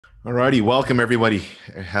Alrighty, welcome everybody.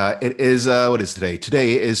 It is what is today?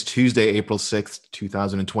 Today is Tuesday, April 6th,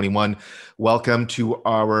 2021. Welcome to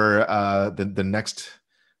our the next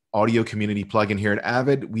audio community plugin here at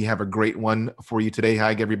Avid. We have a great one for you today.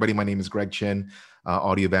 Hi everybody, my name is Greg Chin,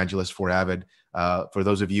 audio evangelist for Avid. For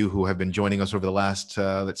those of you who have been joining us over the last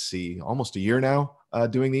let's see, almost a year now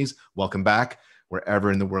doing these, welcome back.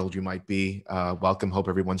 Wherever in the world you might be, welcome. Hope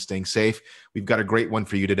everyone's staying safe. We've got a great one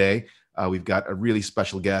for you today. We've got a really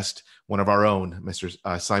special guest, one of our own,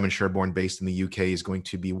 Mr. Simon Sherbourne, based in the UK, is going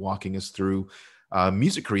to be walking us through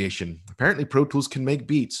music creation. Apparently, Pro Tools can make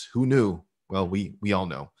beats. Who knew? Well, we all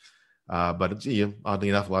know, but oddly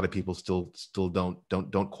enough, a lot of people still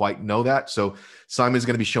don't quite know that. So Simon is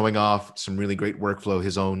going to be showing off some really great workflow,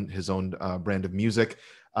 his own brand of music.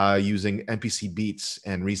 Using MPC Beats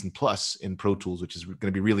and Reason Plus in Pro Tools, which is going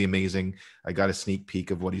to be really amazing. I got a sneak peek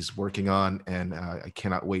of what he's working on, and I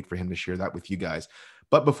cannot wait for him to share that with you guys.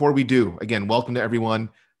 But before we do, again, welcome to everyone,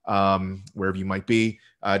 wherever you might be.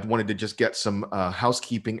 I wanted to just get some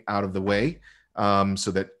housekeeping out of the way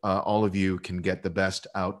so that all of you can get the best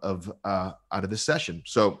out of this session.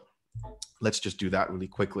 So let's just do that really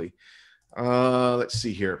quickly. Let's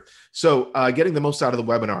see here. So getting the most out of the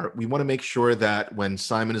webinar, we want to make sure that when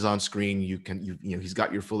Simon is on screen, he's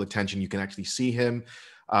got your full attention. You can actually see him.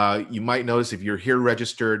 You might notice if you're here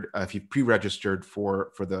registered, if you've pre-registered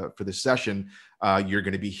for the session, you're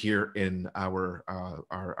going to be here in our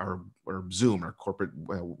Zoom, our corporate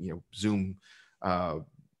Zoom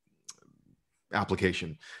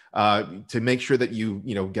application. To make sure that you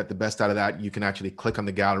get the best out of that, you can actually click on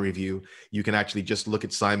the gallery view. You can actually just look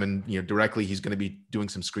at Simon directly. He's going to be doing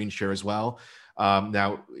some screen share as well.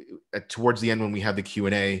 Now, towards the end when we have the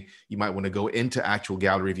Q&A, you might want to go into actual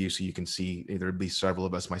gallery view so you can see there'll be several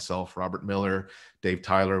of us, myself, Robert Miller, Dave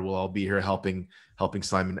Tyler, will all be here helping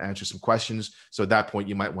Simon answer some questions. So at that point,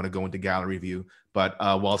 you might want to go into gallery view. But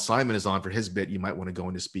while Simon is on for his bit, you might want to go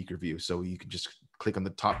into speaker view. So you can just click on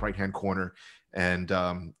the top right-hand corner and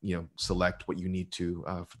select what you need to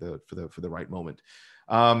for the right moment.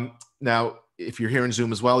 Now, if you're here in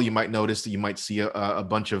Zoom as well, you might notice that you might see a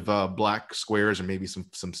bunch of black squares or maybe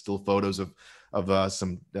some still photos of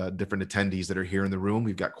some different attendees that are here in the room.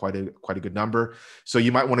 We've got quite a good number, so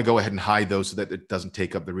you might want to go ahead and hide those so that it doesn't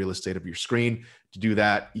take up the real estate of your screen. To do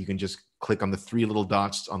that, you can just click on the three little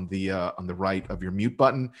dots on the right of your mute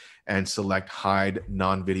button and select hide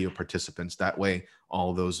non-video participants. That way,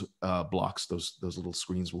 all those blocks, those little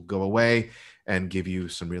screens will go away and give you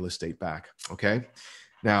some real estate back. Okay.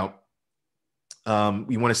 Now,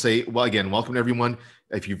 we want to say, well, again, welcome to everyone.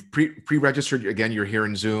 If you've pre-registered, again, you're here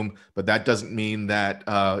in Zoom, but that doesn't mean that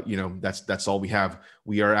that's all we have.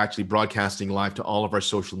 We are actually broadcasting live to all of our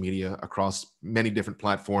social media across many different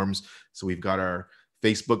platforms. So we've got our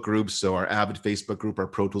Facebook groups, so our Avid Facebook group, our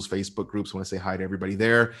Pro Tools Facebook groups. I want to say hi to everybody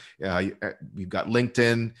there. We've got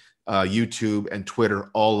LinkedIn, YouTube, and Twitter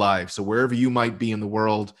all live. So wherever you might be in the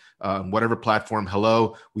world, whatever platform,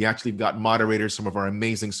 hello. We actually got moderators. Some of our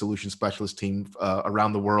amazing solution specialist team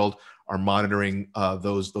around the world are monitoring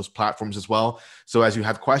those platforms as well. So as you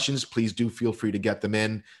have questions, please do feel free to get them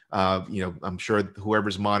in. I'm sure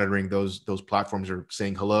whoever's monitoring those platforms are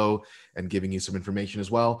saying hello and giving you some information as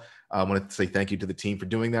well. I want to say thank you to the team for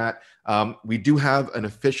doing that. We do have an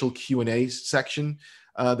official Q&A section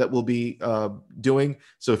that we'll be doing.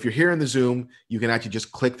 So if you're here in the Zoom, you can actually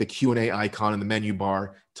just click the Q&A icon in the menu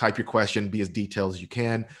bar, type your question, be as detailed as you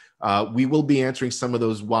can. We will be answering some of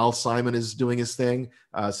those while Simon is doing his thing,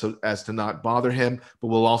 so as to not bother him, but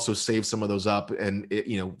we'll also save some of those up and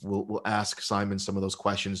we'll ask Simon some of those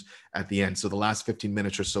questions at the end. So the last 15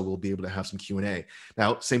 minutes or so, we'll be able to have some Q&A.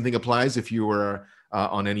 Now, same thing applies if you were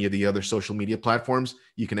on any of the other social media platforms.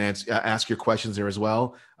 You can ask your questions there as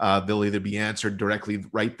well. They'll either be answered directly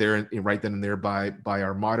right then and there by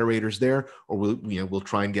our moderators there, or we'll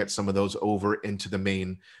try and get some of those over into the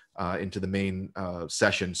main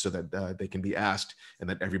session so that they can be asked and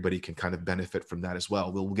that everybody can kind of benefit from that as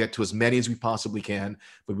well. We'll get to as many as we possibly can,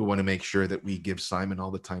 but we want to make sure that we give Simon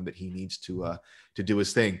all the time that he needs to do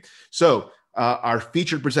his thing. So our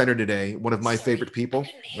featured presenter today, one of my favorite people.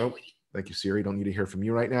 Oh, thank you, Siri. Don't need to hear from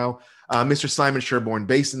you right now. Mr. Simon Sherbourne,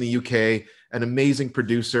 based in the UK, an amazing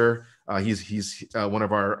producer. He's one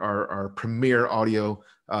of our premier audio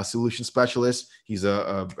solution specialists. He's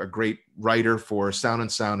a great writer for Sound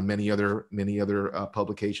and Sound and many other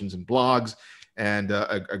publications and blogs, and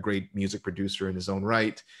a great music producer in his own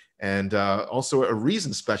right, and also a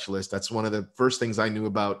Reason specialist. That's one of the first things I knew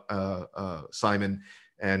about Simon.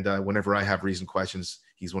 And whenever I have Reason questions,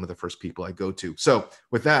 he's one of the first people I go to. So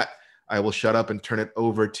with that, I will shut up and turn it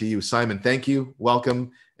over to you. Simon, thank you.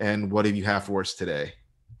 Welcome. And what do you have for us today?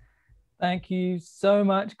 Thank you so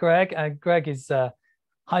much, Greg. Greg is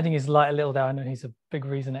hiding his light a little there. I know he's a big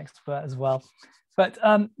Reason expert as well. But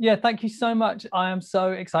yeah, thank you so much. I am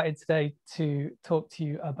so excited today to talk to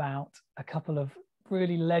you about a couple of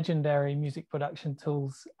really legendary music production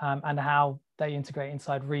tools and how they integrate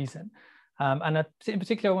inside Reason. And in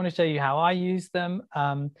particular, I want to show you how I use them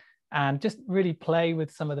and just really play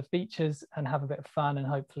with some of the features and have a bit of fun and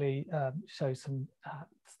hopefully show some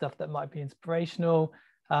stuff that might be inspirational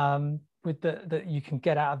with that you can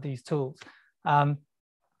get out of these tools.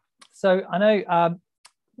 So I know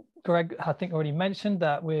Greg, I think already mentioned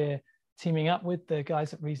that we're teaming up with the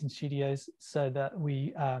guys at Reason Studios so that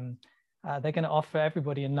they're going to offer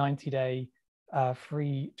everybody a 90-day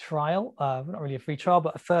free trial. Not really a free trial,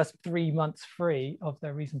 but a first 3 months free of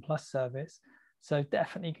their Reason Plus service. So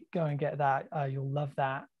definitely go and get that. You'll love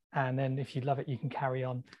that. And then if you love it, you can carry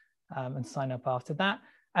on and sign up after that.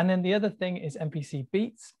 And then the other thing is MPC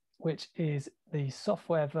Beats, which is the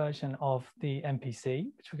software version of the MPC,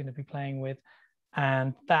 which we're going to be playing with.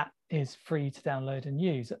 And that is free to download and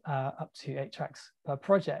use up to 8 tracks per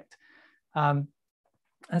project. And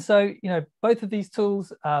so, you know, both of these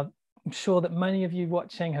tools, I'm sure that many of you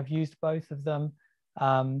watching have used both of them,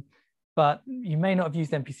 but you may not have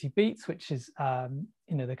used MPC Beats, which is,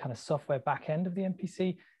 you know, the kind of software back end of the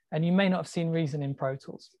MPC, and you may not have seen Reason in Pro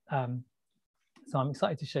Tools. So I'm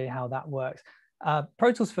excited to show you how that works.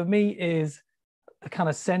 Pro Tools for me is the kind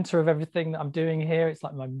of center of everything that I'm doing here. It's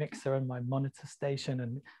like my mixer and my monitor station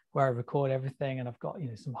and where I record everything. And I've got, you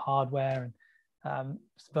know, some hardware and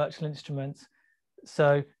some virtual instruments.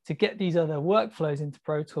 So to get these other workflows into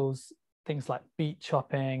Pro Tools, things like beat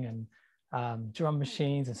chopping and drum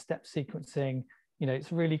machines and step sequencing, you know,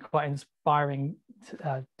 it's really quite inspiring,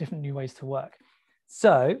 different new ways to work.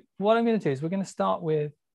 So what I'm going to do is we're going to start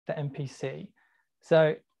with the MPC.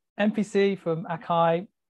 So MPC from Akai,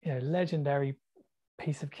 you know, legendary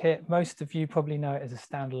piece of kit. Most of you probably know it as a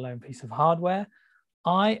standalone piece of hardware.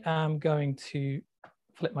 I am going to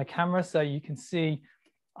flip my camera so you can see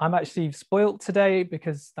I'm actually spoilt today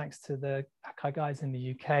because thanks to the Akai guys in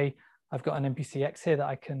the UK, I've got an MPC X here that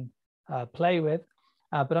I can play with,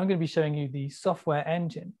 but I'm going to be showing you the software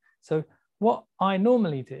engine. So what I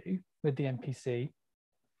normally do with the MPC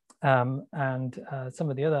and some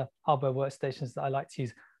of the other hardware workstations that I like to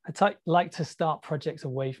use, I like to start projects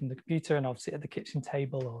away from the computer, and I'll sit at the kitchen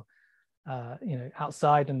table or you know,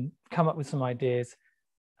 outside and come up with some ideas.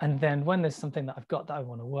 And then when there's something that I've got that I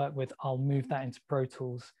want to work with, I'll move that into Pro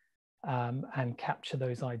Tools and capture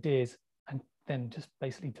those ideas and then just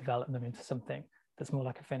basically develop them into something that's more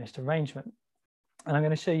like a finished arrangement. And I'm going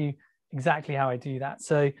to show you exactly how I do that.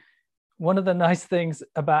 So one of the nice things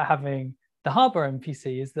about having the hardware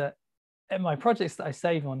MPC is that in my projects that I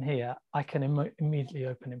save on here, I can immediately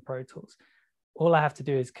open in Pro Tools. All I have to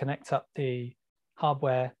do is connect up the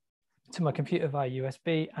hardware to my computer via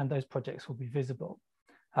USB, and those projects will be visible.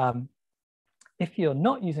 If you're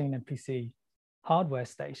not using an MPC hardware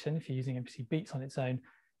station, if you're using MPC Beats on its own,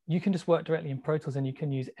 you can just work directly in Pro Tools and you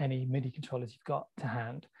can use any MIDI controllers you've got to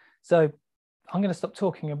hand. So I'm going to stop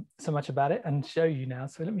talking so much about it and show you now.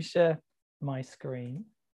 So let me share my screen.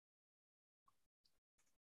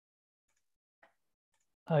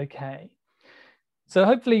 Okay, so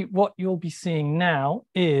hopefully what you'll be seeing now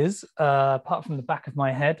is, apart from the back of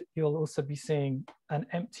my head, you'll also be seeing an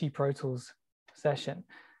empty Pro Tools session.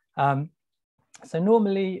 So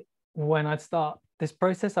normally when I'd start this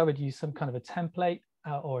process, I would use some kind of a template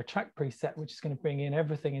or a track preset, which is going to bring in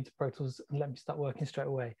everything into Pro Tools and let me start working straight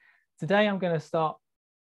away. Today, I'm going to start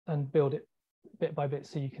and build it bit by bit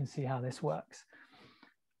so you can see how this works.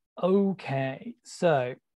 Okay,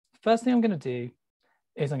 so first thing I'm going to do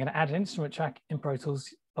is I'm going to add an instrument track in Pro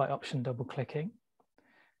Tools by option double clicking.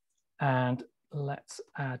 And let's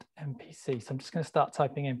add MPC. So I'm just going to start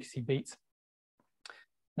typing MPC Beats.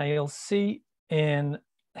 Now you'll see in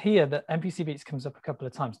here that MPC Beats comes up a couple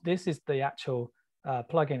of times. This is the actual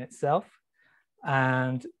plugin itself.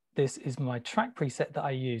 And this is my track preset that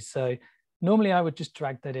I use. So normally I would just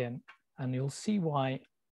drag that in, and you'll see why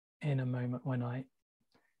in a moment when I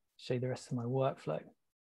show you the rest of my workflow.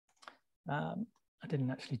 I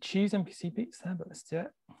didn't actually choose MPC Beats there, but let's do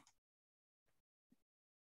it.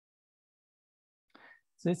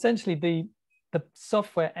 So essentially the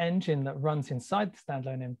software engine that runs inside the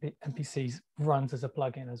standalone MPCs runs as a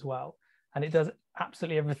plugin as well. And it does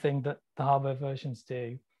absolutely everything that the hardware versions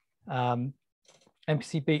do.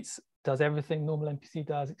 MPC Beats does everything normal MPC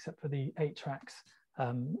does, except for the 8 tracks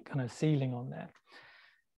kind of ceiling on there.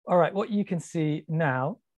 All right, what you can see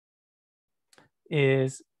now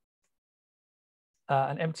is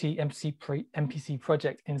an empty MPC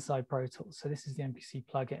project inside Pro Tools. So this is the MPC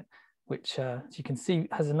plugin. which as you can see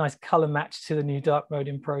has a nice color match to the new dark mode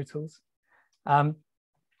in Pro Tools.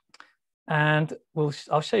 And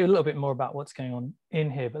I'll show you a little bit more about what's going on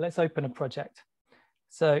in here, but let's open a project.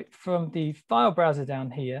 So from the file browser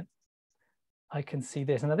down here, I can see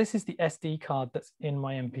this. Now this is the SD card that's in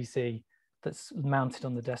my MPC that's mounted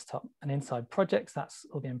on the desktop, and inside projects, that's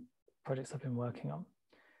all the projects I've been working on.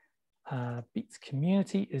 Beats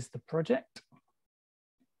Community is the project.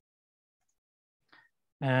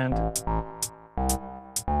 And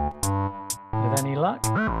with any luck,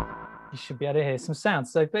 you should be able to hear some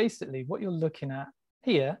sounds. So basically what you're looking at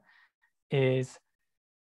here is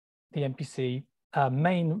the MPC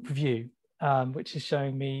main view, which is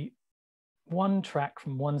showing me one track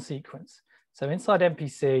from one sequence. So inside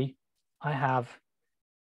MPC, I have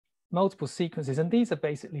multiple sequences, and these are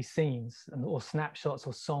basically scenes or snapshots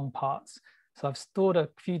or song parts. So I've stored a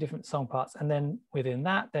few different song parts, and then within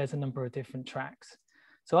that, there's a number of different tracks.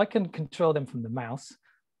 So I can control them from the mouse,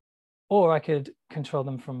 or I could control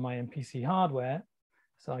them from my MPC hardware.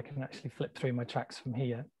 So I can actually flip through my tracks from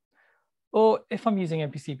here. Or if I'm using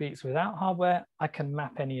MPC Beats without hardware, I can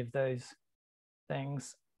map any of those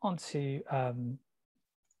things onto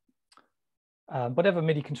whatever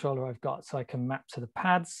MIDI controller I've got. So I can map to the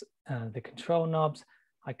pads, the control knobs.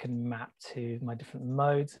 I can map to my different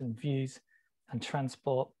modes and views and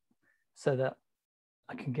transport so that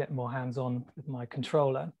I can get more hands-on with my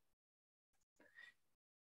controller.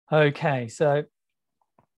 Okay, so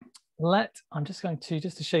I'm just going to,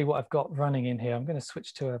 just to show you what I've got running in here, I'm going to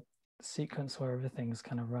switch to a sequence where everything's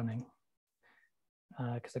kind of running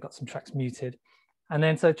because I've got some tracks muted. And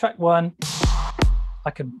then, so track one,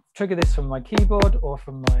 I can trigger this from my keyboard or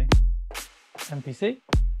from my MPC.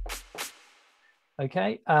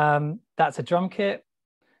 Okay, that's a drum kit.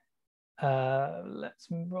 Let's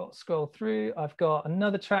scroll through. I've got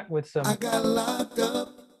another track with some, I got locked up.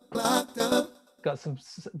 Got some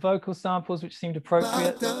vocal samples which seemed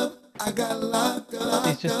appropriate. I got locked up.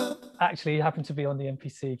 These just actually happen to be on the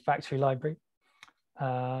MPC factory library.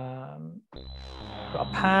 Got a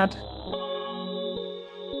pad.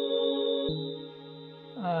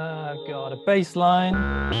 I've got a bass line.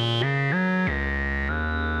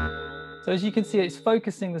 So as you can see, it's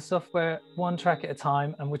focusing the software one track at a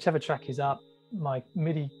time, and whichever track is up, my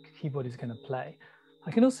MIDI keyboard is going to play.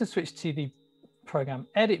 I can also switch to the program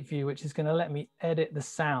edit view, which is going to let me edit the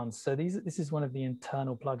sounds. So this is one of the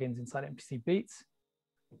internal plugins inside MPC Beats.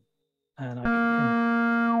 And I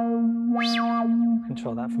can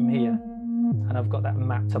control that from here. And I've got that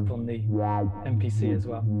mapped up on the MPC as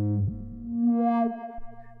well.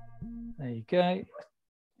 There you go.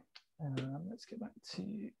 Let's get back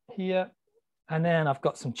to here. And then I've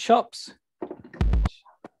got some chops.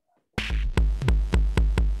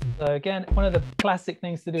 So again, one of the classic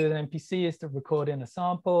things to do with an MPC is to record in a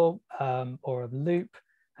sample or a loop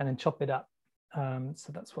and then chop it up.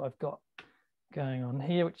 So that's what I've got going on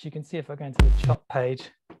here, which you can see if I go into the chop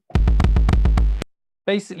page.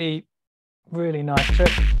 Basically, really nice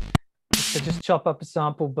trick to just chop up a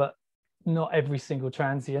sample, but not every single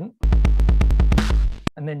transient.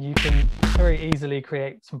 And then you can very easily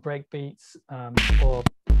create some break beats or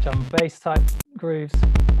drum and bass type grooves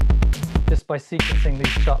just by sequencing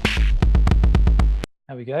these chops.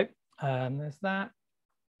 There we go. There's that.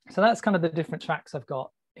 So that's kind of the different tracks I've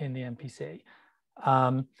got in the MPC.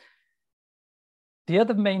 The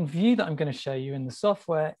other main view that I'm going to show you in the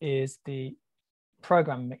software is the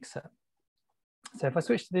program mixer. So if I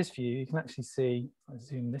switch to this view, you can actually see, I'll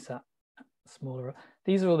zoom this up smaller.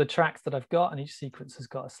 These are all the tracks that I've got, and each sequence has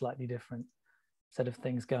got a slightly different set of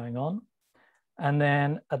things going on. And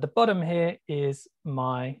then at the bottom here is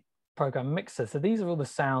my program mixer. So these are all the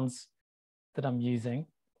sounds that I'm using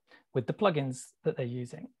with the plugins that they're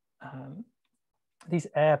using. These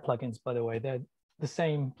Air plugins, by the way, they're the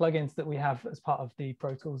same plugins that we have as part of the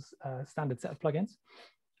Pro Tools standard set of plugins.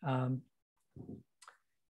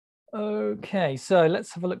 Okay, so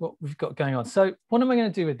let's have a look what we've got going on. So what am I going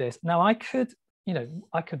to do with this? Now I could,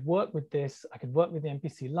 I could work with this. I could work with the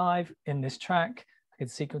MPC Live in this track. I could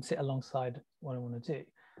sequence it alongside what I want to do.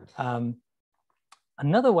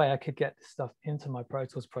 Another way I could get this stuff into my Pro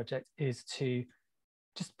Tools project is to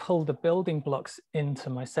just pull the building blocks into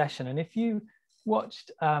my session. And if you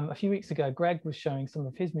watched a few weeks ago, Greg was showing some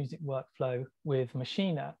of his music workflow with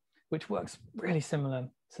Machina, which works really similar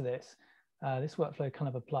to this. This workflow kind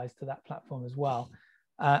of applies to that platform as well.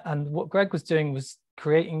 And what Greg was doing was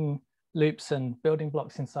creating loops and building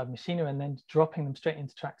blocks inside Machina and then dropping them straight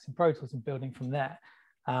into tracks in Pro Tools and building from there.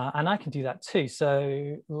 And I can do that too.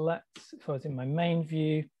 So if I was in my main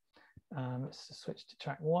view, let's just switch to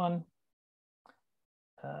track one.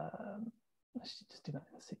 Let's just do that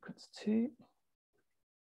in sequence 2. do.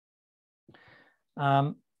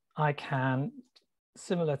 I can,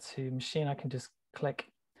 similar to machine, I can just click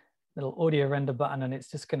little audio render button and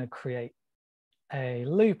it's just going to create a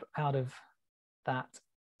loop out of that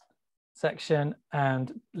section,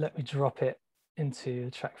 and let me drop it into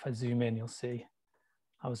the track. If I zoom in, you'll see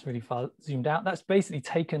I was really far zoomed out. That's basically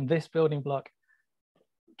taken this building block,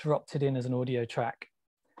 dropped it in as an audio track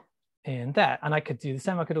in there. And I could do the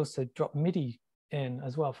same. I could also drop MIDI in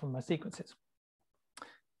as well from my sequences.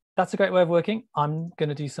 That's a great way of working. I'm going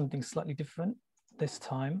to do something slightly different this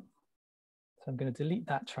time. So I'm going to delete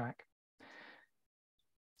that track.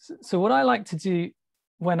 So what I like to do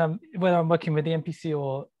whether I'm working with the MPC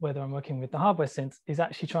or whether I'm working with the hardware synths is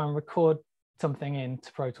actually try and record something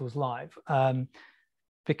into Pro Tools Live,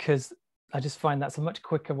 because I just find that's a much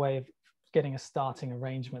quicker way of getting a starting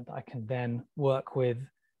arrangement that I can then work with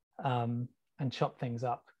and chop things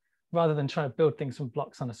up, rather than trying to build things from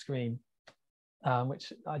blocks on a screen,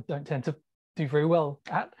 which I don't tend to do very well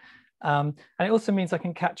at. And it also means I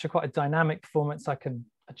can capture quite a dynamic performance. I can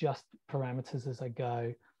adjust parameters as I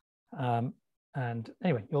go. And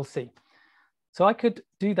anyway, you'll see. So I could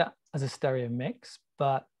do that as a stereo mix,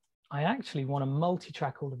 but I actually want to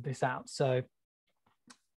multi-track all of this out. So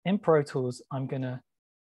in Pro Tools, I'm going to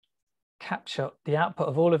capture the output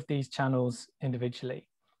of all of these channels individually.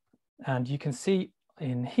 And you can see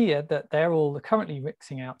in here that they're all currently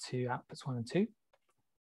mixing out to outputs 1 and 2.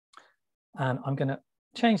 And I'm going to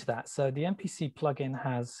change that. So the MPC plugin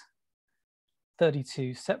has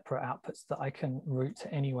 32 separate outputs that I can route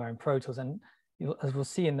to anywhere in Pro Tools. And as we'll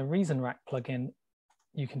see in the Reason Rack plugin,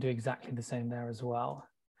 you can do exactly the same there as well.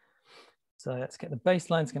 So let's get the bass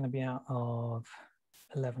line's going to be out of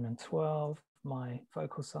 11 and 12. My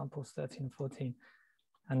vocal samples 13 and 14.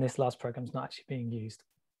 And this last program's not actually being used.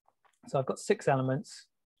 So I've got 6 elements,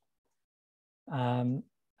 and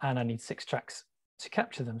I need 6 tracks to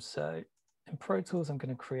capture them. So in Pro Tools, I'm going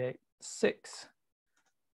to create 6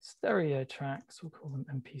 stereo tracks. We'll call them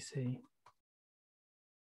MPC.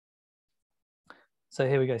 So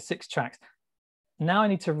here we go, 6 tracks. Now I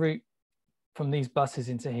need to route from these buses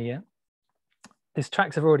into here. These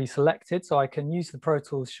tracks I've already selected, so I can use the Pro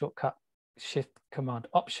Tools shortcut Shift Command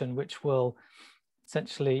Option, which will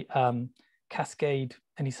essentially cascade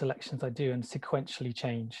any selections I do and sequentially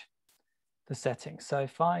change the settings. So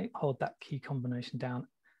if I hold that key combination down,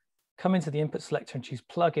 come into the input selector and choose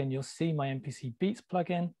plugin, you'll see my MPC Beats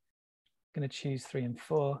plugin. I'm going to choose 3 and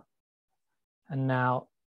 4. And now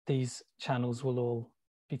these channels will all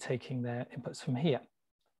be taking their inputs from here.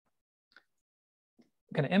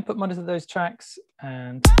 I'm going to input monitor those tracks,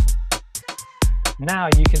 and now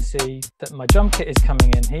you can see that my drum kit is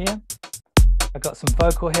coming in here. I've got some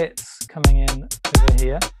vocal hits coming in over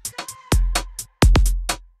here.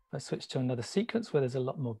 Let's switch to another sequence where there's a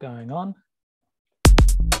lot more going on.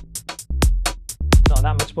 Not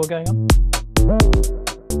that much more going on.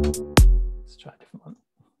 Let's try a different one.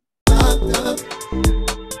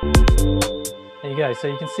 There you go. So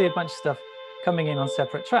you can see a bunch of stuff coming in on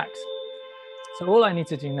separate tracks. So all I need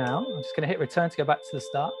to do now, I'm just going to hit return to go back to the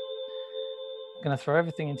start. I'm going to throw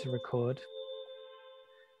everything into record.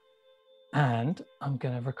 And I'm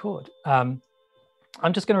going to record. I'm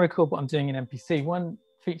just going to record what I'm doing in MPC. One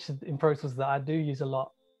feature in Pro Tools that I do use a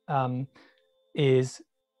lot is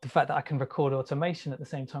the fact that I can record automation at the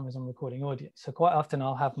same time as I'm recording audio. So quite often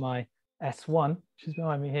I'll have my S1, which is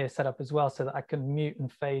behind me here, set up as well, so that I can mute and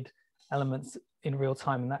fade elements in real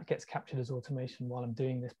time, and that gets captured as automation while I'm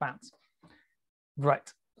doing this bounce.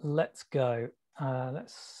 Right, let's go.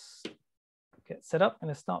 Let's get set up. I'm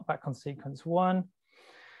going to start back on sequence 1.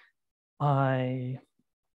 I'm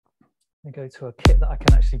going to go to a kit that I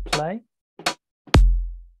can actually play.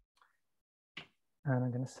 And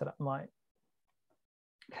I'm going to set up my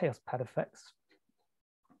chaos pad effects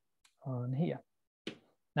on here.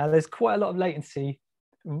 Now there's quite a lot of latency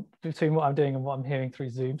between what I'm doing and what I'm hearing through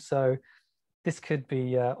Zoom. So this could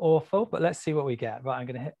be awful, but let's see what we get. Right, I'm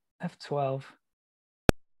going to hit F12.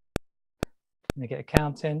 I'm going to get a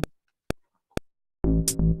count in.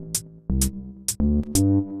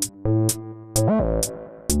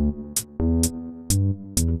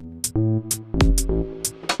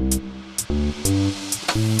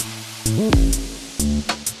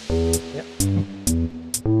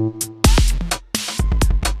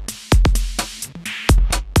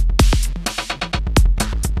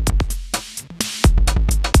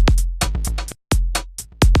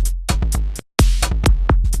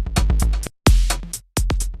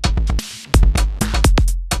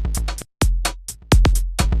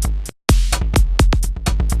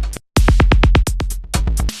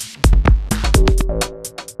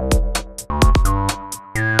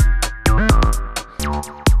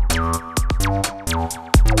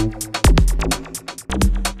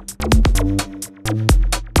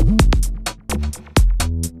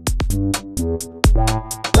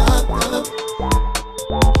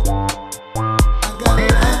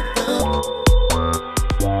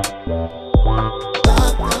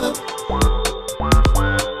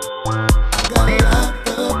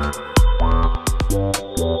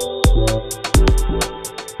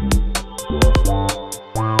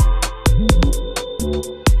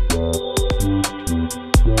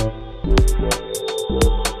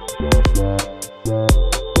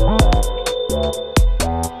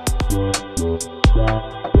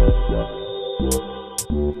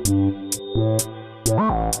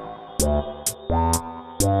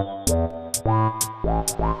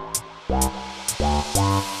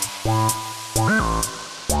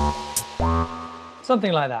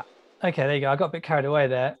 Something like that. Okay, there you go. I got a bit carried away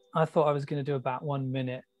there. I thought I was going to do about 1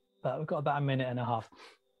 minute, but we've got about 1.5 minutes. All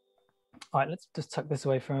right, let's just tuck this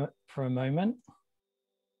away for a moment.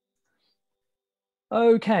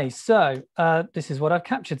 Okay, so this is what I've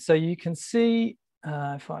captured. So you can see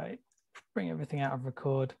if I bring everything out of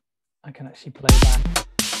record, I can actually play back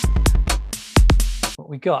what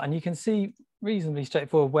we got. And you can see reasonably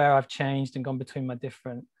straightforward where I've changed and gone between my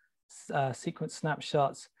different sequence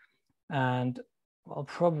snapshots. And what I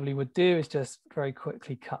probably would do is just very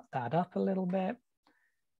quickly cut that up a little bit,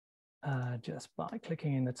 just by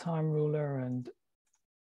clicking in the time ruler and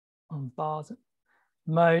on bars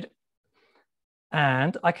mode.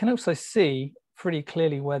 And I can also see pretty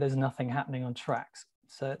clearly where there's nothing happening on tracks.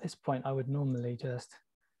 So at this point, I would normally just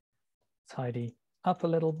tidy up a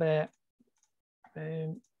little bit.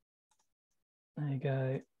 Boom. There you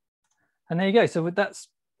go. And there you go. So that's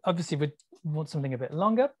obviously we want something a bit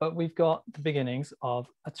longer, but we've got the beginnings of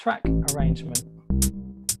a track arrangement.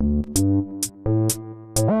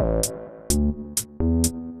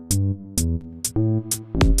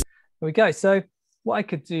 There we go. So what I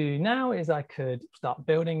could do now is I could start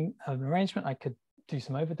building an arrangement. I could do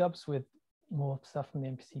some overdubs with more stuff from the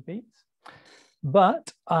MPC Beats.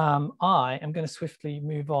 But I am going to swiftly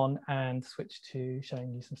move on and switch to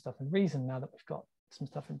showing you some stuff in Reason now that we've got some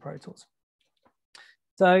stuff in Pro Tools.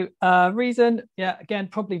 So Reason, yeah, again,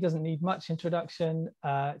 probably doesn't need much introduction.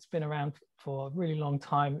 It's been around for a really long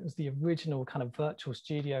time. It was the original kind of virtual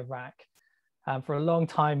studio rack. For a long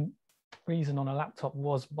time, Reason on a laptop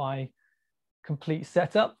was my complete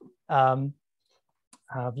setup. I've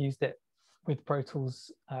used it with Pro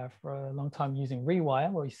Tools for a long time using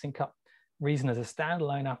Rewire, where you sync up Reason as a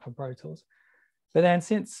standalone app for Pro Tools. But then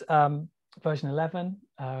since version 11,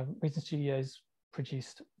 Reason Studios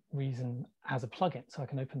produced Reason as a plugin, so I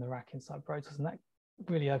can open the rack inside Pro Tools, and that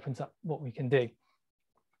really opens up what we can do.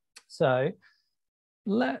 So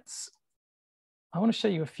I want to show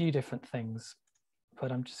you a few different things,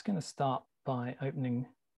 but I'm just going to start by opening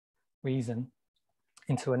Reason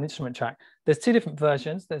into an instrument track. There's two different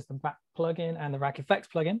versions. There's the Rack plugin and the Rack Effects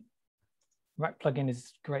plugin. Rack plugin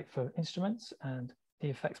is great for instruments, and the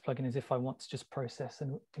Effects plugin is if I want to just process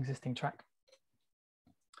an existing track.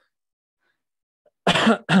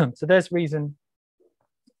 So there's Reason,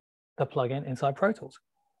 the plugin inside Pro Tools.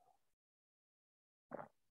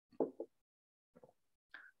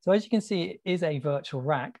 So as you can see, it is a virtual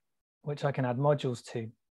rack, which I can add modules to.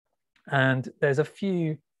 And there's a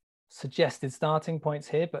few suggested starting points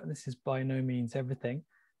here, but this is by no means everything.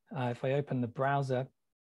 If I open the browser,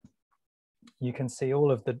 you can see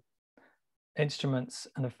all of the instruments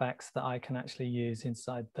and effects that I can actually use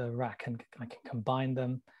inside the rack, and I can combine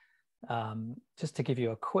them. Just to give you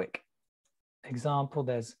a quick example,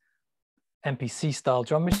 there's MPC style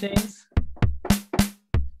drum machines.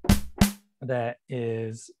 There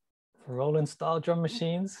is Roland style drum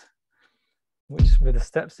machines, which with a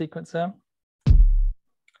step sequencer.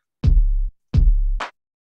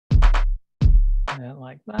 Yeah,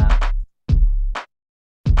 like that.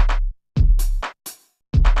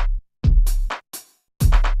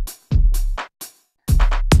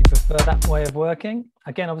 You prefer that way of working?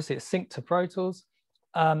 Again, obviously it's synced to Pro Tools.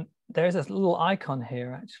 There is a little icon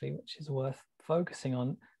here actually, which is worth focusing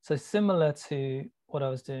on. So similar to what I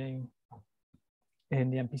was doing in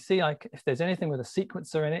the MPC, if there's anything with a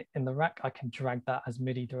sequencer in it in the rack, I can drag that as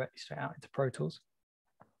MIDI directly straight out into Pro Tools.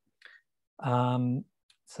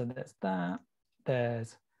 So there's that.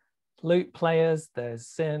 There's loop players, there's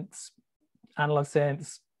synths, analog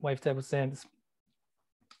synths, wavetable synths,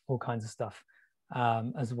 all kinds of stuff,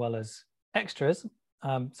 as well as extras.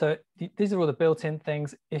 So these are all the built-in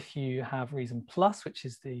things. If you have Reason Plus, which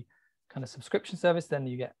is the kind of subscription service, then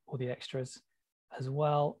you get all the extras as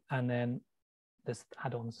well. And then there's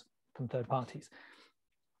add-ons from third parties.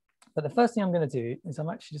 But the first thing I'm going to do is I'm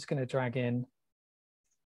actually just going to drag in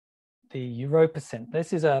the Europa synth.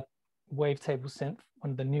 This is a wavetable synth,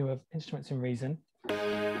 one of the newer instruments in Reason.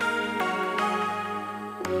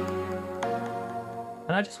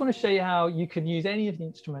 And I just want to show you how you can use any of the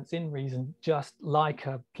instruments in Reason just like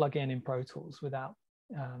a plugin in Pro Tools without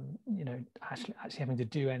you know, actually having to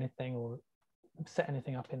do anything or set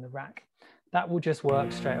anything up in the rack. That will just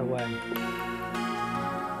work straight away.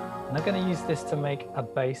 And I'm going to use this to make a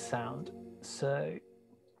bass sound. So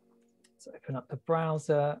let's open up the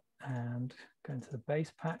browser and go into the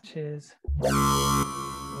bass patches.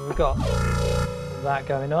 We've got that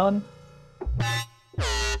going on. That's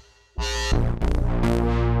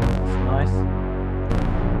nice.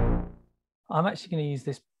 I'm actually going to use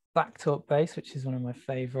this backtalk bass, which is one of my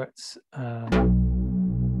favorites.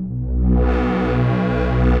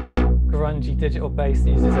 Grungy digital bass that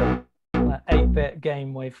uses a 8-bit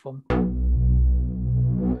game waveform.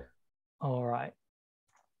 All right.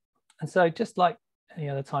 And so just like any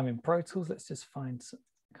other time in Pro Tools, let's just find some,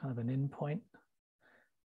 kind of an in point.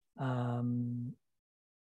 Let's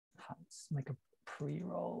make a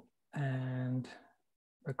pre-roll and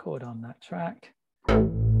record on that track. This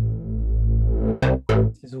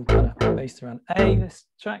is all kind of based around A, this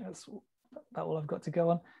track. That's about all I've got to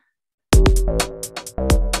go on.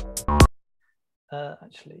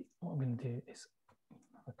 Actually, what I'm going to do is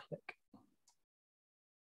have a click.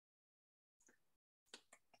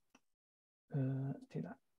 Let's do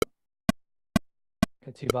that.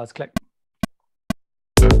 Go 2 bars, click.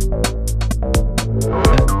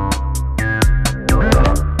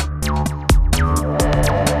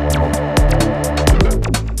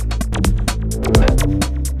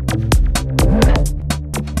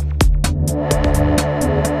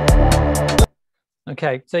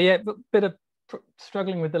 Okay, so yeah, a bit of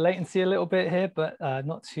struggling with the latency a little bit here, but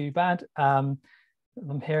not too bad. I'm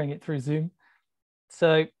hearing it through Zoom.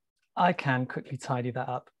 So I can quickly tidy that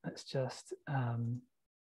up. Let's just have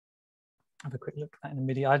a quick look at that in the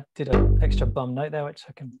MIDI. I did an extra bum note there, which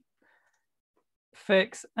I can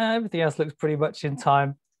fix. Everything else looks pretty much in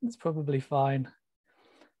time. It's probably fine.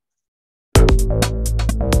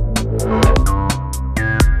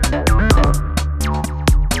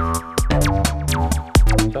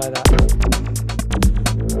 Try that.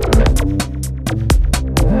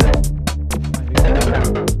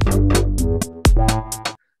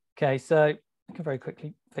 Okay, so I can very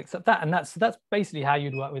quickly fix up that, and that's basically how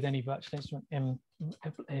you'd work with any virtual instrument in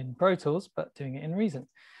Pro Tools, but doing it in Reason.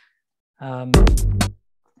 We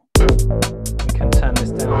can turn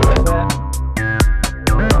this down a little bit.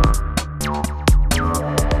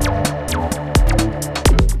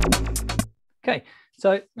 Okay,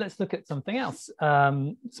 so let's look at something else.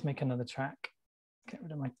 Let's make another track. Get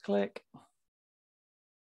rid of my click.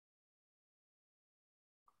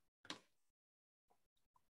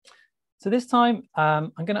 So this time,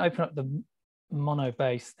 I'm going to open up the mono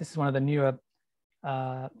bass. This is one of the newer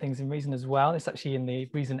things in Reason as well. It's actually in the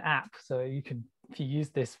Reason app. So you can, if you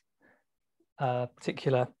use this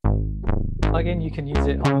particular plugin, you can use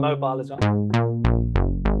it on mobile as well.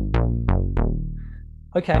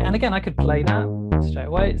 Okay, and again, I could play that straight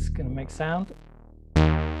away. It's going to make sound.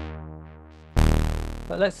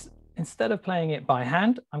 But let's, instead of playing it by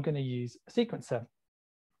hand, I'm going to use a sequencer.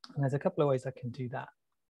 And there's a couple of ways I can do that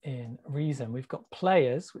in Reason. We've got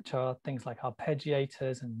players, which are things like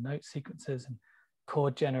arpeggiators and note sequencers and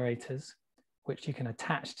chord generators, which you can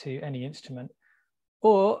attach to any instrument.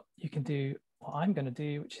 Or you can do what I'm going to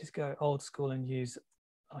do, which is go old school and use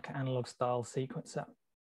like an analog style sequencer.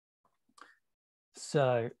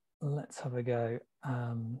 So let's have a go.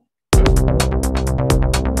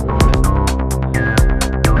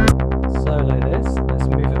 Solo this. Let's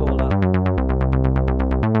move it all up.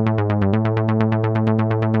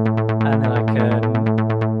 And then I can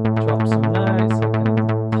drop some notes. I can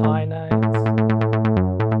high notes.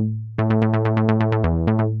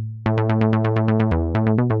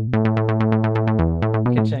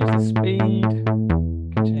 You can change the speed. You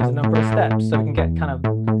can change the number of steps, so we can get kind of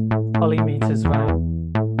polymeters running.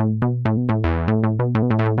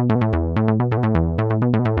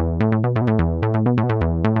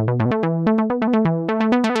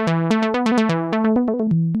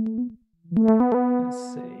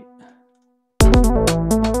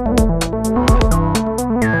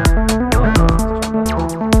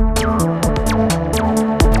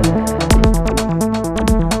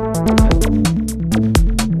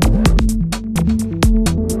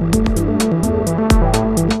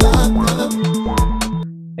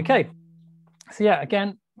 So yeah,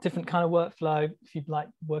 again, different kind of workflow. If you'd like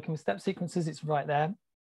working with step sequences, it's right there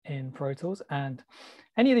in Pro Tools. And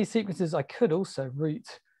any of these sequences, I could also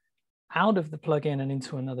route out of the plugin and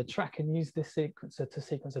into another track and use this sequencer to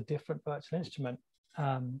sequence a different virtual instrument,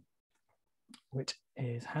 which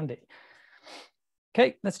is handy.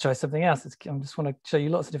 Okay, let's try something else. I just want to show you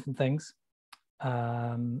lots of different things.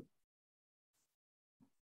 Another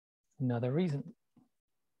Reason.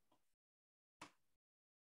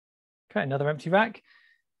 Okay, another empty rack.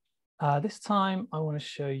 This time I want to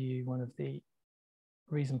show you one of the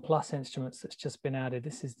Reason Plus instruments that's just been added.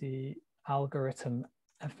 This is the algorithm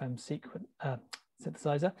FM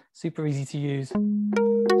synthesizer, super easy to use.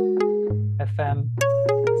 FM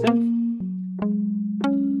synth.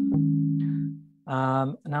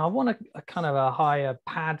 Now I want a kind of a higher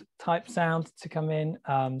pad type sound to come in,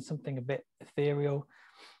 something a bit ethereal.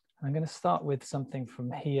 I'm going to start with something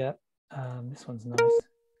from here. This one's nice,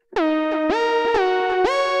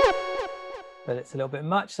 but it's a little bit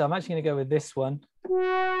much, so I'm actually going to go with this one,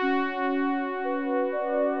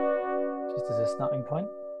 just as a starting point.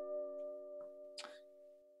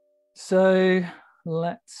 So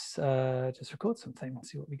let's just record something and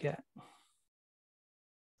see what we get.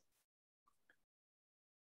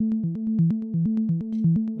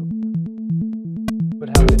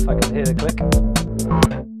 Would help if I could hear the click.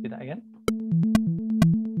 Do that again.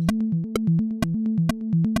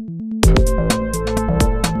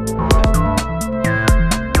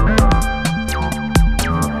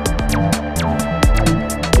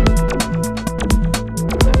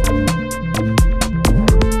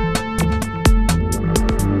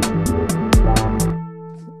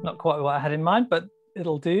 Not quite what I had in mind, but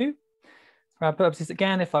it'll do. For our purposes,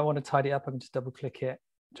 again, if I want to tidy it up, I can just double click it,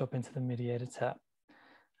 drop into the MIDI editor.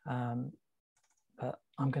 But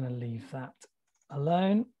I'm going to leave that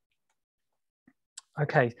alone.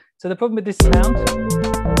 Okay, so the problem with this sound is that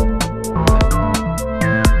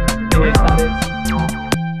it's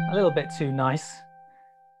a little bit too nice.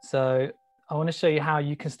 So I want to show you how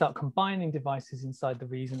you can start combining devices inside the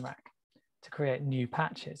Reason rack to create new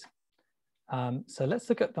patches. So let's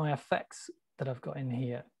look at my effects that I've got in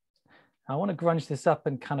here. I want to grunge this up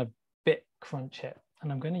and kind of bit crunch it.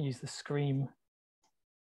 And I'm going to use the scream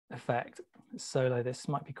effect. Solo, this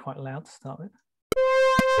might be quite loud to start with.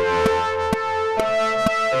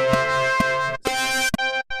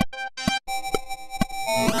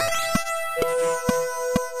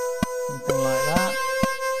 Something like that.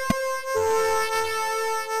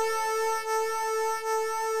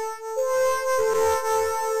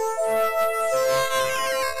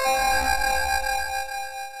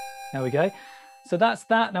 There we go. So that's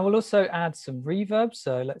that. Now we'll also add some reverb.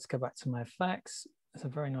 So let's go back to my effects. It's a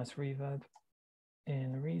very nice reverb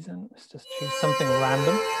in Reason. Let's just choose something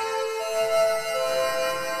random.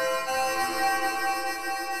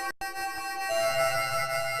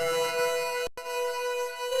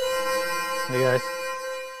 There we go.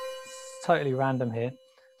 It's totally random here.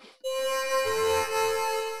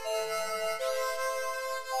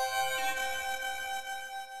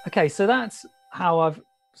 Okay, so that's how I've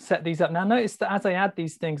set these up. Now notice that as I add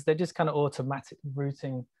these things, they're just kind of automatic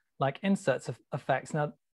routing like inserts of effects.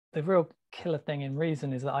 Now the real killer thing in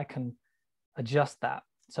Reason is that I can adjust that.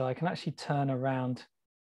 So I can actually turn around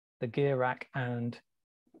the gear rack and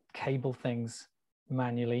cable things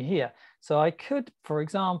manually here. So I could, for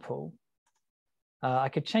example, I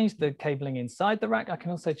could change the cabling inside the rack. I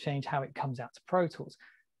can also change how it comes out to Pro Tools.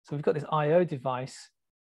 So we've got this I/O device,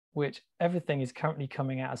 which everything is currently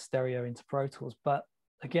coming out as stereo into Pro Tools. But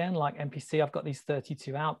again, like MPC, I've got these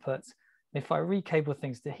 32 outputs. If I recable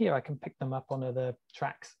things to here, I can pick them up on other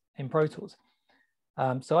tracks in Pro Tools.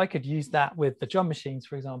 So I could use that with the drum machines,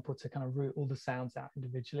 for example, to kind of route all the sounds out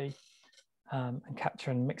individually and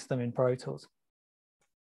capture and mix them in Pro Tools.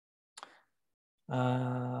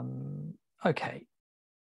 Okay.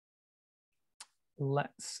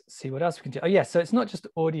 Let's see what else we can do. Oh yeah, so it's not just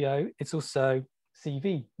audio, it's also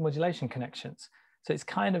CV, modulation connections. So it's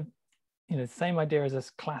kind of, you know, the same idea as a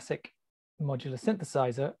classic modular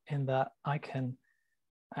synthesizer in that I can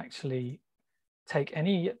actually take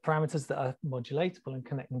any parameters that are modulatable and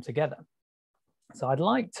connect them together. So I'd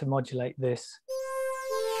like to modulate this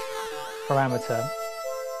parameter,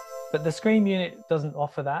 but the Scream unit doesn't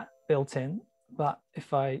offer that built in. But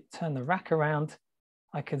if I turn the rack around,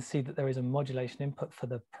 I can see that there is a modulation input for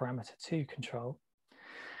the parameter 2 control.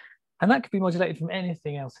 And that could be modulated from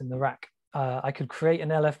anything else in the rack. I could create an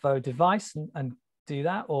LFO device and do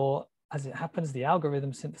that, or as it happens, the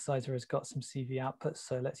algorithm synthesizer has got some CV outputs,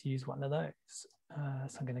 so let's use one of those.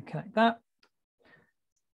 So I'm going to connect that.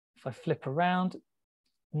 If I flip around,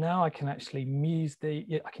 now I can actually use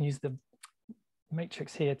the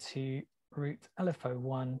matrix here to route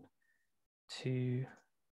LFO1 to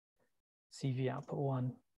CV output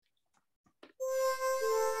 1.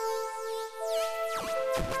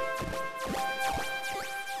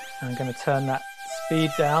 I'm going to turn that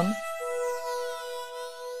speed down.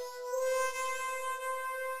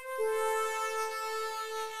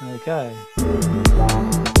 There we go.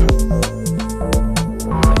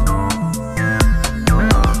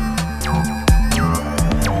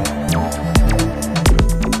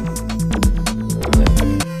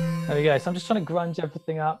 There we go. So I'm just trying to grunge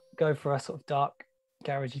everything up, go for a sort of dark,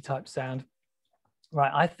 garagey type sound.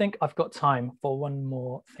 Right, I think I've got time for one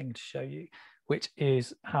more thing to show you, which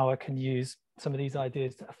is how I can use some of these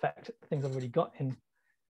ideas to affect things I've already got in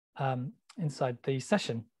inside the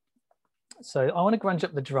session. So I want to grunge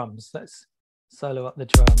up the drums. Let's solo up the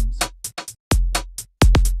drums.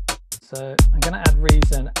 So I'm going to add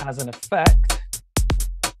Reason as an effect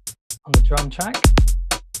on the drum track.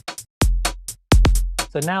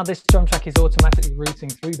 So now this drum track is automatically routing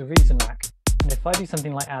through the Reason rack. And if I do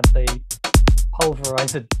something like add the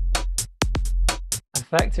pulverizer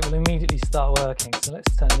effect, it will immediately start working. So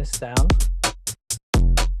let's turn this down.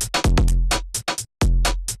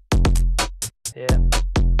 Yeah,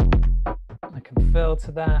 I can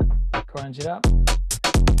filter that, grunge it up.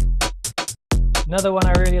 Another one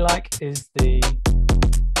I really like is the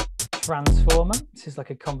transformer. This is like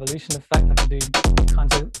a convolution effect I can do all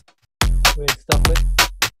kinds of weird stuff with.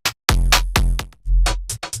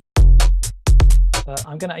 But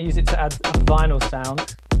I'm going to use it to add a vinyl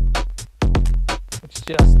sound, which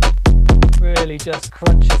just really just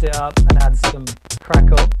crunches it up and adds some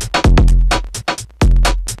crackle.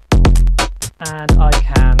 And I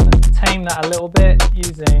can tame that a little bit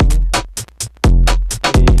using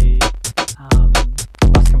the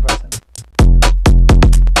bus compressor.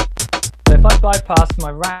 So if I bypass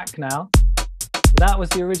my rack now, that was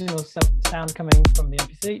the original sound coming from the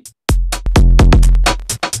MPC.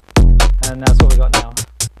 And that's what we got now.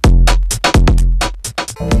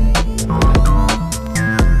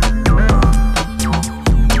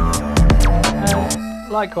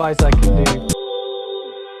 And likewise, I can do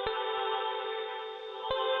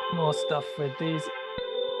more stuff with these.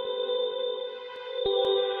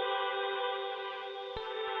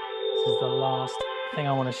 This is the last thing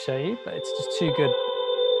I want to show you, but it's just too good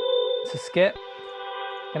to skip.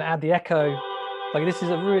 I'm going to add the echo. Like, this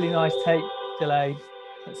is a really nice tape delay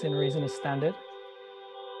that's in Reason as standard.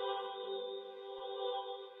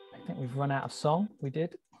 I think we've run out of song. We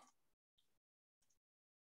did.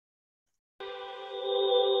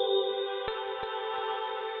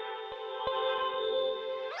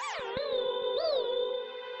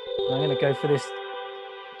 I'm going to go for this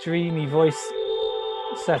dreamy voice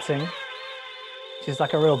setting, which is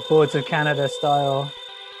like a real Boards of Canada style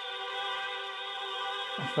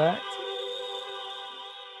effect.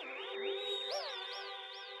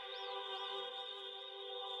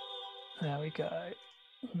 There we go.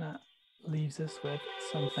 And that leaves us with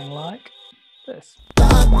something like this.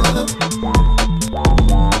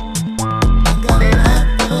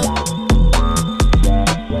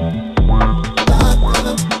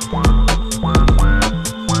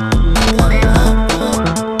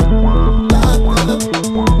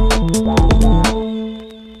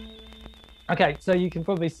 Okay, so you can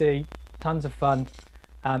probably see tons of fun.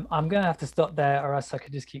 I'm going to have to stop there, or else I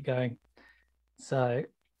could just keep going. So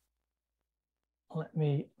let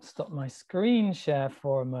me stop my screen share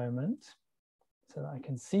for a moment so that I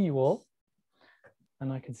can see you all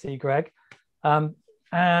and I can see Greg.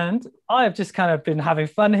 And I've just kind of been having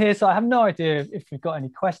fun here, so I have no idea if we've got any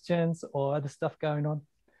questions or other stuff going on.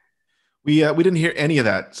 We didn't hear any of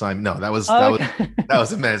that, Simon. No, that was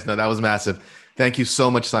a mess. No, that was massive. Thank you so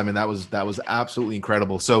much, Simon. That was absolutely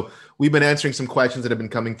incredible. So we've been answering some questions that have been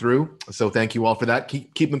coming through. So thank you all for that.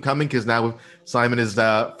 Keep them coming, because now Simon is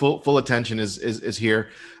full attention is here.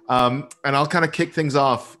 And I'll kind of kick things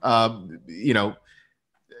off.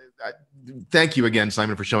 Thank you again,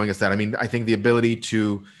 Simon, for showing us that. I mean, I think the ability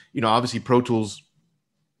to, obviously Pro Tools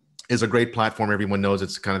is a great platform. Everyone knows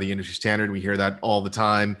it's kind of the industry standard. We hear that all the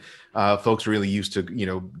time. Folks are really used to,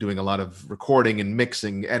 doing a lot of recording and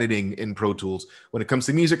mixing, editing in Pro Tools. When it comes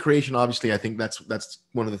to music creation, obviously, I think that's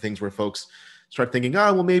one of the things where folks start thinking,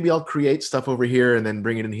 oh, well, maybe I'll create stuff over here and then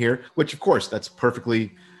bring it in here, which of course, that's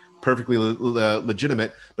perfectly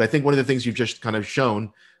legitimate. But I think one of the things you've just kind of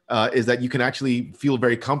shown is that you can actually feel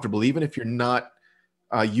very comfortable, even if you're not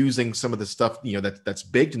using some of the stuff, that's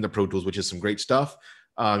baked into Pro Tools, which is some great stuff.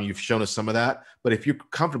 You've shown us some of that, but if you're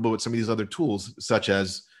comfortable with some of these other tools, such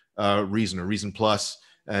as Reason or Reason Plus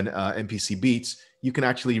and MPC Beats, you can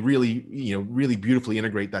actually really beautifully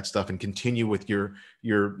integrate that stuff and continue with your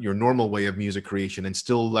normal way of music creation and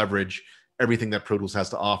still leverage everything that Pro Tools has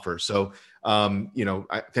to offer. So,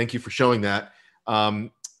 I thank you for showing that.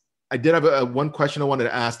 I did have one question I wanted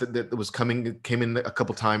to ask that came in a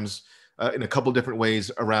couple times in a couple different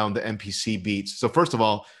ways around the MPC Beats. So first of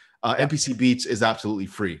all, MPC Beats is absolutely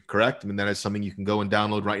free, correct? I mean, that is something you can go and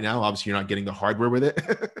download right now. Obviously, you're not getting the hardware with it.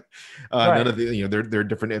 Right. None of the, there are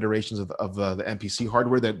different iterations of the MPC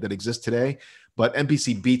hardware that exists today, but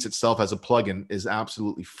MPC Beats itself as a plugin is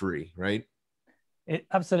absolutely free, right?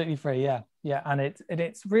 Absolutely free, yeah, yeah, and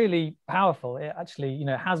it's really powerful. It actually, you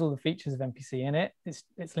know, has all the features of MPC in it.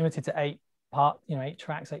 It's limited to 8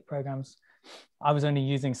 tracks, 8 programs. I was only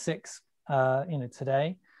using 6, you know,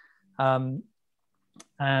 today, and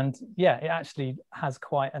yeah, it actually has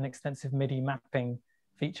quite an extensive MIDI mapping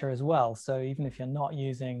feature as well. So even if you're not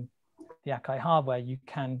using the Akai hardware, you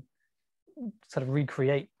can sort of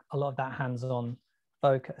recreate a lot of that hands-on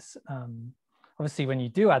focus. Obviously, when you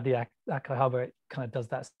do add the Akai hardware, it kind of does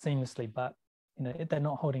that seamlessly, but you know, they're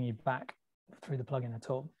not holding you back through the plugin at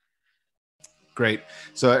all. Great.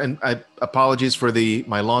 So, and apologies for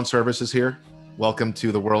my lawn services here. Welcome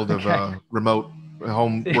to the world of remote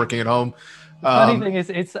home, working at home. The funny thing is,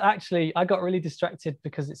 it's actually, I got really distracted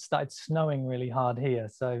because it started snowing really hard here.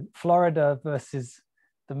 So Florida versus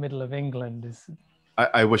the middle of England is...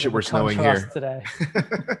 I wish it were snowing here today.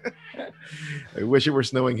 I wish it were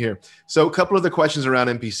snowing here. So a couple of the questions around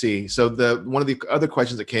MPC. So one of the other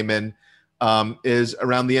questions that came in is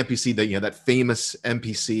around the MPC, that, you know, that famous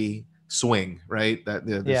MPC swing, right? That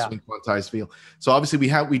the swing quantized feel. So obviously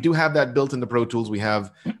we do have that built into Pro Tools. We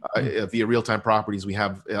have via real-time properties, we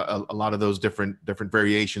have a lot of those different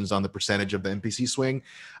variations on the percentage of the MPC swing.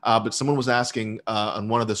 But someone was asking on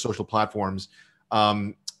one of the social platforms,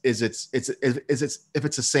 if it's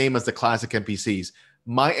the same as the classic MPCs.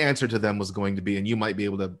 My answer to them was going to be, and you might be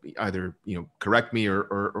able to either, you know, correct me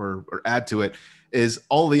or add to it, is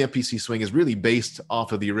all the MPC swing is really based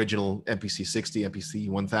off of the original MPC 60, MPC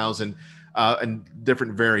 1000, and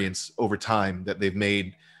different variants over time that they've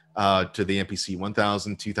made to the MPC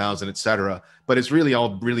 1000, 2000, etc. But it's really all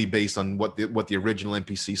based on what the original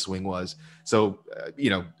MPC swing was. So, you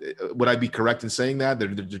know, would I be correct in saying that they're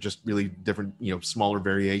just really different, you know, smaller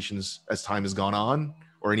variations as time has gone on,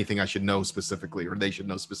 or anything I should know specifically, or they should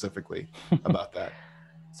know specifically about that?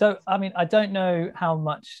 So, I mean, I don't know how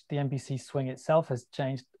much the MPC swing itself has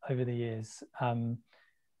changed over the years.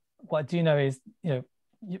 What I do know is, you know,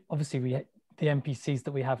 obviously the MPCs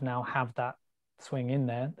that we have now have that swing in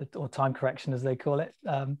there, or time correction as they call it,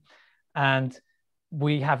 and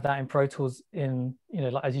we have that in Pro Tools. In, you know,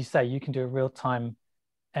 like, as you say, you can do a real-time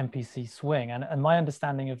MPC swing, and my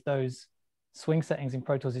understanding of those swing settings in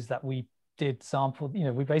Pro Tools is that we did sample, you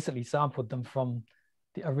know, we basically sampled them from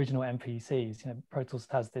the original MPCs. You know, Pro Tools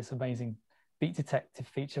has this amazing beat detective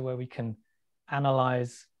feature where we can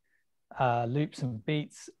analyze loops and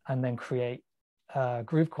beats and then create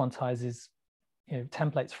groove quantizers, you know,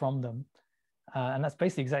 templates from them. And that's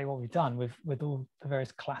basically exactly what we've done with all the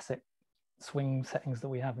various classic swing settings that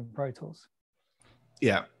we have in Pro Tools.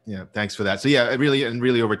 Yeah, thanks for that. So yeah,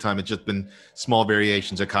 really over time, it's just been small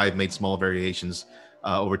variations. Akai have made small variations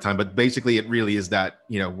over time, but basically it really is that,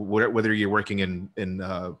 you know, whether you're working in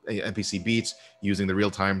MPC Beats using the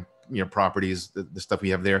real-time, you know, properties, the stuff we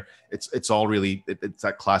have there, it's all really, it's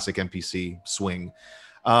that classic MPC swing.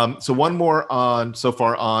 So one more on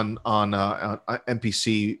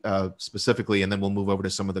MPC specifically, and then we'll move over to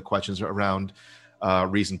some of the questions around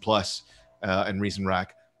Reason Plus and Reason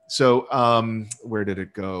Rack. So where did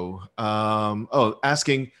it go? Someone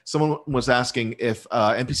was asking if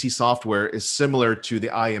MPC software is similar to the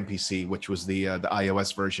iMPC, which was the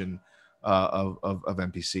iOS version of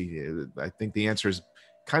MPC. I think the answer is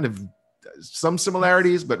kind of some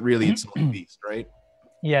similarities, but really it's a beast, right?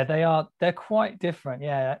 Yeah, they are. They're quite different.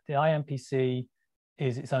 Yeah, the iMPC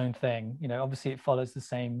is its own thing. You know, obviously it follows the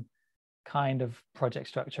same kind of project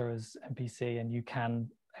structure as MPC, and you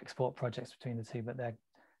can export projects between the two, but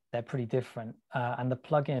they're pretty different. And the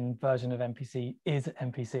plugin version of MPC is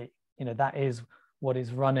MPC. You know, that is what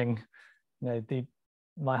is running. You know,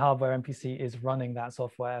 my hardware MPC is running that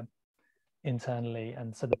software internally,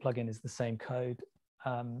 and so the plugin is the same code.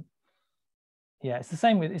 Yeah, it's the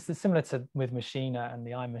same with, it's similar to with Machina and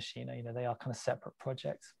the iMachina. You know, they are kind of separate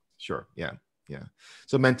projects. Sure. Yeah.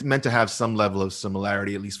 So meant to have some level of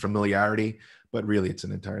similarity, at least familiarity, but really it's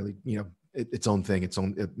an entirely, you know, its own thing, its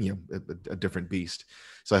own, you know, a different beast.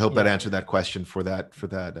 So I hope that answered that question for that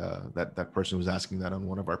person who was asking that on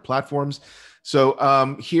one of our platforms.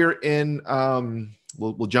 So here in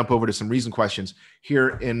we'll jump over to some Reason questions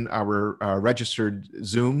here in our registered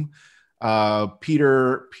Zoom.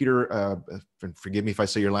 Peter, forgive me if I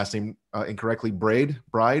say your last name incorrectly,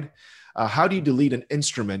 Bride. How do you delete an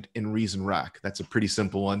instrument in Reason Rack? That's a pretty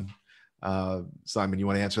simple one. Simon, you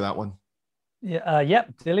want to answer that one? Yeah,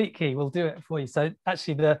 yep, delete key will do it for you. So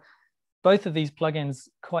actually both of these plugins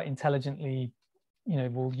quite intelligently, you know,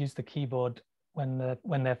 will use the keyboard when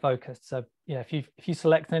they're focused. So yeah, if you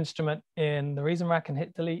select an instrument in the Reason Rack and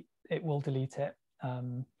hit delete, it will delete it.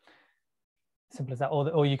 Simple as that.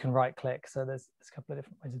 Or you can right click. So there's a couple of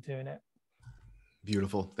different ways of doing it.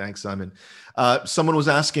 Beautiful. Thanks, Simon. Someone was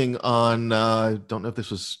asking on, don't know if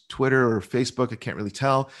this was Twitter or Facebook, I can't really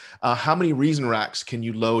tell. How many Reason racks can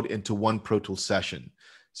you load into one Pro Tools session?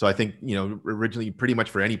 So I think, originally pretty much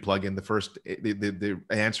for any plugin, the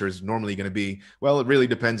answer is normally going to be, well, it really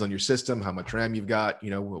depends on your system, how much RAM you've got,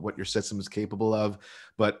 what your system is capable of.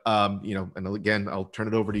 But, and again, I'll turn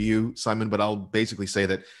it over to you, Simon, but I'll basically say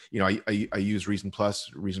that, I use Reason Plus,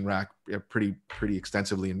 Reason Rack pretty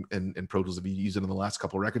extensively in Pro Tools. I've used it in the last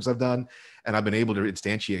couple of records I've done, and I've been able to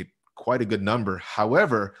instantiate quite a good number.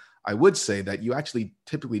 However, I would say that you actually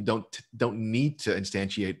typically don't need to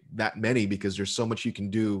instantiate that many, because there's so much you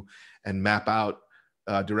can do and map out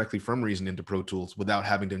directly from Reason into Pro Tools without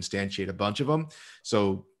having to instantiate a bunch of them.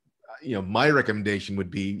 So, my recommendation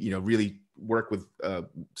would be, really work with,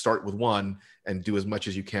 start with one and do as much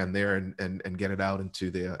as you can there, and get it out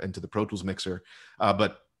into the Pro Tools mixer.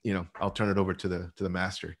 But I'll turn it over to the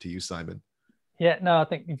master, to you, Simon. Yeah, no, I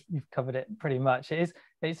think you've covered it pretty much.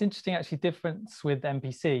 It's interesting, actually, difference with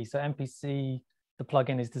MPC. So MPC, the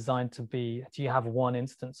plugin is designed to be, do you have one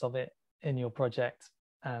instance of it in your project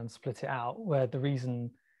and split it out, where the Reason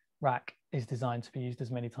rack is designed to be used as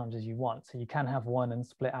many times as you want. So you can have one and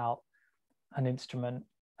split out an instrument.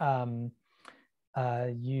 There's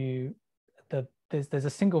a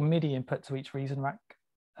single MIDI input to each Reason rack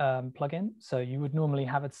plugin. So you would normally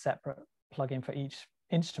have a separate plugin for each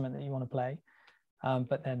instrument that you want to play.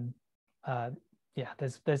 But then,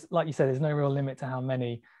 there's like you said, there's no real limit to how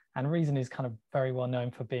many. And Reason is kind of very well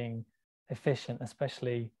known for being efficient,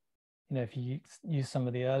 especially, if you use some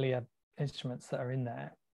of the earlier instruments that are in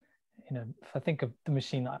there. If I think of the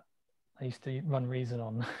machine that I used to run Reason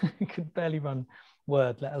on, it could barely run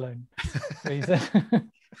Word, let alone Reason.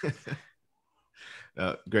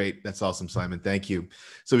 Great. That's awesome, Simon. Thank you.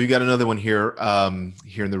 So we've got another one here,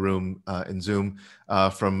 here in the room, in Zoom,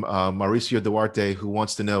 from Mauricio Duarte, who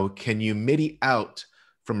wants to know, can you MIDI out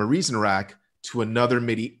from a Reason rack to another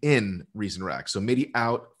MIDI in Reason rack? So MIDI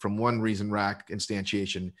out from one Reason rack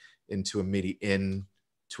instantiation into a MIDI in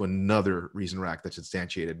to another Reason rack that's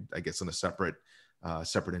instantiated, I guess, on a separate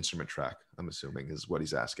instrument track, I'm assuming, is what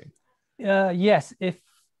he's asking. Yes,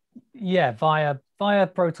 via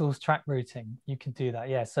Pro Tools track routing, you can do that.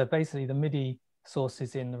 Yeah, so basically the MIDI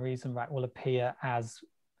sources in the Reason rack will appear as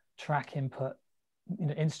track input,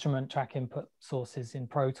 instrument track input sources in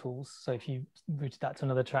Pro Tools. So if you routed that to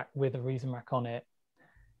another track with a Reason rack on it,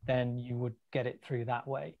 then you would get it through that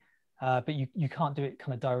way. But you can't do it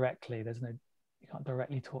kind of directly. You can't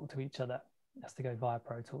directly talk to each other. It has to go via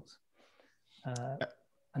Pro Tools.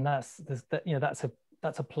 And that's a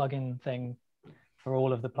plugin thing for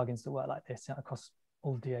all of the plugins that work like this across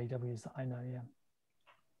all DAWs that I know. Yeah.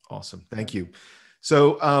 Awesome. Thank you.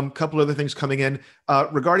 So a couple other things coming in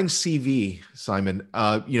regarding CV, Simon.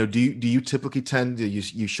 Do you typically tend to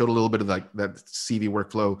you showed a little bit of like that CV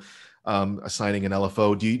workflow, assigning an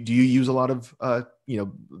LFO. Do you use a lot of the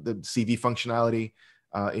CV functionality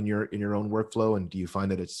in your own workflow, and do you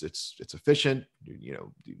find that it's efficient?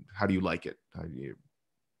 How do you like it?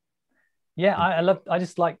 Yeah,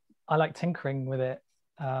 I like tinkering with it.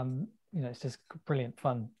 It's just brilliant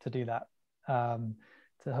fun to do that,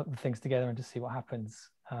 to hook the things together and to see what happens.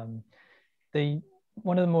 One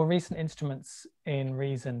of the more recent instruments in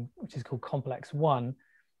Reason, which is called Complex One,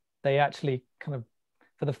 they actually kind of,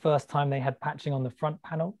 for the first time, they had patching on the front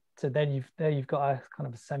panel. So then you've got a kind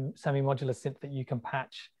of a semi-modular synth that you can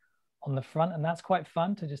patch on the front, and that's quite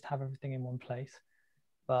fun to just have everything in one place.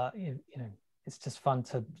 But it's just fun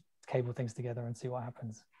to cable things together and see what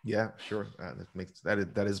happens. Yeah, sure.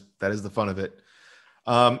 That is the fun of it.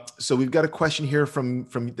 So we've got a question here from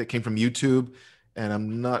that came from YouTube, and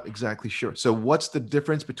I'm not exactly sure. So what's the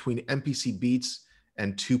difference between MPC Beats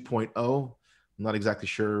and 2.0? I'm not exactly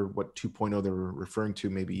sure what 2.0 they're referring to.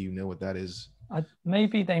 Maybe you know what that is.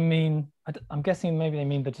 Maybe they mean, I'm guessing maybe they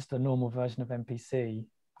mean just a normal version of MPC.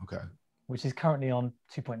 Okay. Which is currently on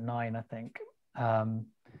 2.9, I think.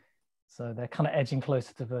 So they're kind of edging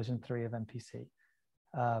closer to version 3 of MPC.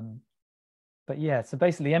 But yeah, so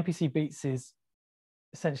basically MPC Beats is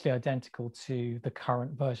essentially identical to the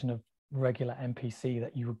current version of regular MPC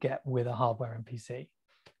that you would get with a hardware MPC.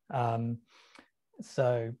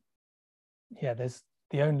 So yeah, there's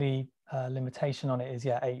the only limitation on it is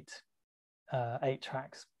 8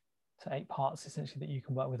 tracks, so 8 parts essentially that you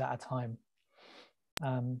can work with at a time.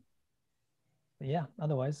 But yeah,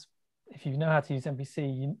 otherwise, if you know how to use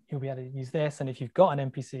MPC, you'll be able to use this, and if you've got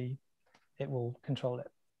an MPC, it will control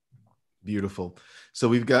it. Beautiful. So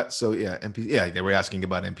we've got, so yeah, yeah, they were asking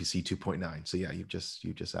about MPC 2.9. So yeah, you just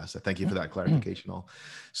asked that. Thank you for that clarification. All.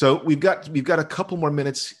 So we've got a couple more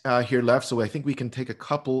minutes here left. So I think we can take a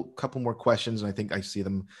couple more questions, and I think I see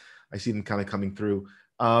them kind of coming through.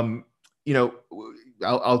 You know,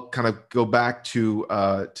 I'll kind of go back to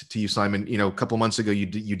you, Simon. You know, a couple months ago, you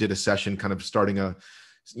did a session kind of starting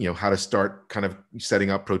how to start kind of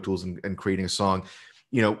setting up Pro Tools and creating a song.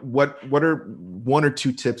 You know, what are one or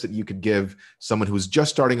two tips that you could give someone who's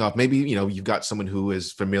just starting off? Maybe, you know, you've got someone who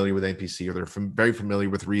is familiar with MPC, or they're very familiar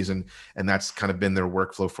with Reason, and that's kind of been their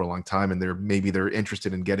workflow for a long time. And they're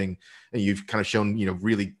interested in getting, and you've kind of shown, you know,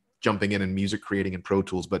 really jumping in and music creating in Pro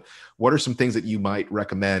Tools. But what are some things that you might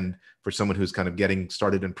recommend for someone who's kind of getting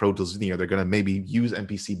started in Pro Tools? You know, they're going to maybe use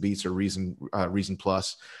MPC Beats or Reason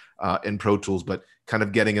Plus in Pro Tools, but kind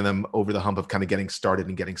of getting them over the hump of kind of getting started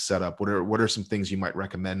and getting set up. What are some things you might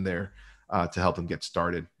recommend there to help them get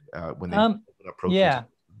started when they open up Pro Tools? Yeah,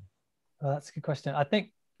 well, that's a good question. I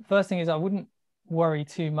think first thing is I wouldn't worry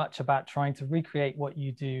too much about trying to recreate what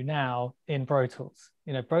you do now in Pro Tools.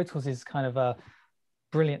 You know, Pro Tools is kind of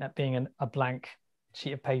brilliant at being a blank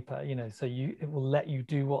sheet of paper. You know, so it will let you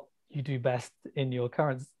do what you do best in your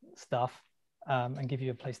current stuff, and give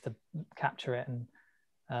you a place to capture it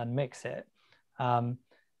and mix it.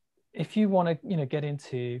 If you want to, you know, get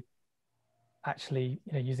into actually,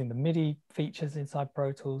 you know, using the MIDI features inside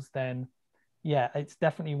Pro Tools, then yeah, it's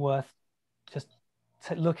definitely worth just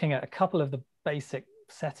looking at a couple of the basic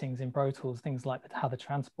settings in Pro Tools, things like how the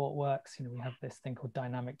transport works. You know, we have this thing called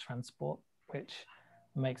dynamic transport, which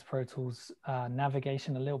makes Pro Tools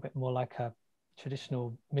navigation a little bit more like a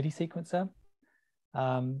traditional MIDI sequencer.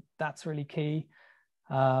 That's really key.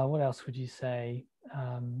 What else would you say?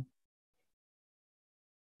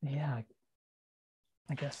 Yeah,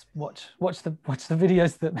 I guess watch the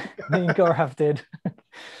videos that me and Gaurav did.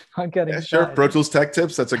 I'm getting sure. Pro Tools Tech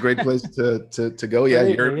Tips. That's a great place to go. Yeah,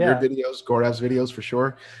 your videos, Gaurav's videos for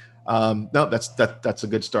sure. No, that's a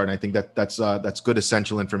good start. And I think that's good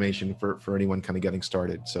essential information for anyone kind of getting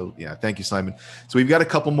started. So yeah, thank you, Simon. So we've got a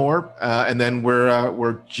couple more, and then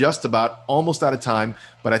we're just about almost out of time,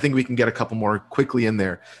 but I think we can get a couple more quickly in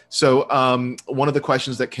there. So one of the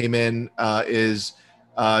questions that came in is,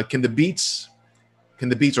 can the beats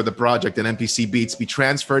or the project in MPC Beats be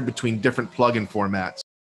transferred between different plugin formats?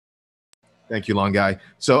 Thank you, long guy.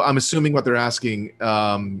 So I'm assuming what they're asking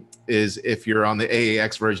is if you're on the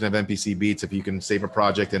AAX version of MPC Beats, if you can save a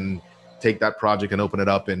project and take that project and open it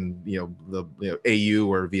up in the AU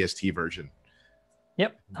or VST version.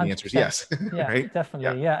 Yep. 100%. The answer is yes. Yeah, right?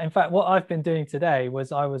 definitely. Yeah. In fact, what I've been doing today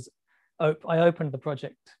was I opened the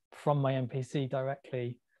project from my MPC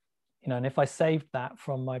directly, and if I saved that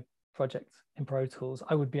from my project in Pro Tools,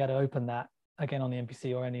 I would be able to open that again on the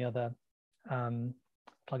MPC or any other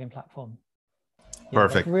plugin platform. Yeah,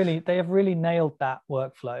 perfect. They have really nailed that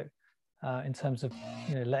workflow in terms of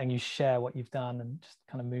letting you share what you've done and just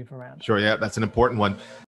kind of move around. Sure, yeah, that's an important one.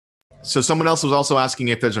 So someone else was also asking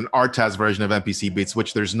if there's an RTAS version of MPC Beats,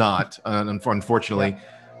 which there's not, unfortunately.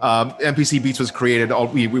 Yeah. MPC Beats was created.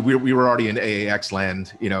 We were already in AAX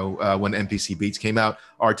land, when MPC Beats came out.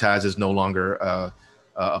 RTAS is no longer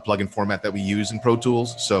a plugin format that we use in Pro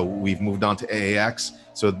Tools, so we've moved on to AAX.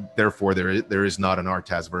 So therefore, there is not an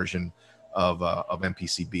RTAS version of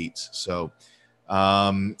MPC Beats. So,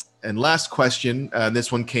 and last question,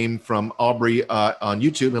 this one came from Aubrey on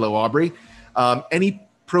YouTube. Hello, Aubrey. Any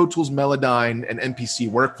Pro Tools Melodyne and MPC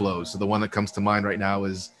workflows? So the one that comes to mind right now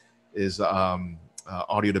is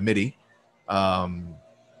audio to MIDI,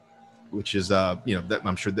 which is that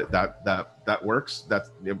I'm sure that works. That's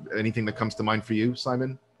anything that comes to mind for you,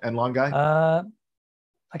 Simon and Long Guy?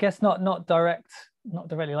 I guess not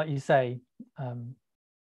directly like you say.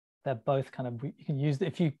 They're both kind of, you can use,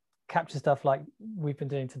 if you capture stuff like we've been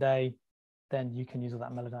doing today, then you can use all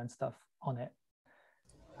that Melodyne stuff on it.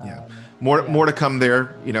 Yeah, more to come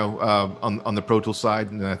there, on the Pro Tools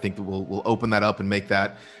side, and I think that we'll open that up and make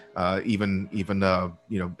that even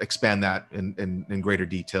expand that in greater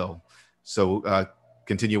detail. So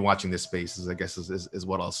continue watching this space, I guess is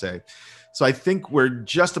what I'll say. So I think we're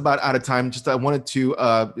just about out of time. I wanted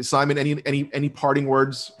to Simon, any parting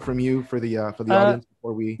words from you for the audience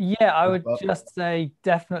before we? Yeah, I would just say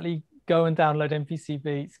definitely go and download MPC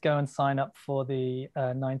Beats. Go and sign up for the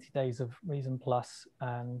 90 days of Reason Plus,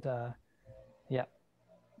 and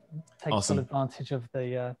take full advantage of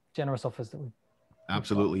the generous offers that we've.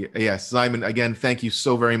 Absolutely. Yes. Simon, again, thank you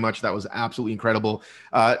so very much. That was absolutely incredible.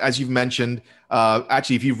 As you've mentioned,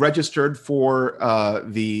 actually, if you've registered for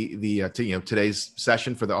today's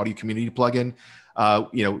session for the audio community plugin,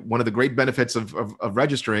 One of the great benefits of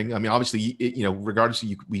registering, I mean, obviously, regardless,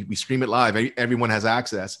 we stream it live, everyone has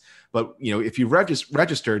access. But, if you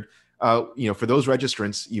registered, for those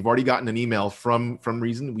registrants, you've already gotten an email from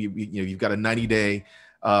Reason. You've got a 90-day,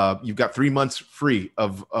 you've got 3 months free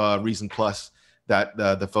of Reason Plus that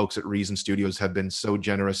the folks at Reason Studios have been so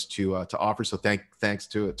generous to offer. So thanks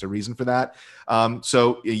to Reason for that.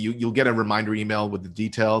 So you'll get a reminder email with the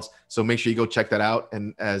details. So make sure you go check that out.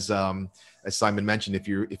 And as Simon mentioned,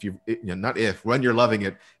 when you're loving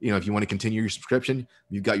it, if you want to continue your subscription,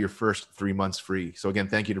 you've got your first 3 months free. So again,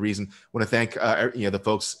 thank you to Reason. I want to thank the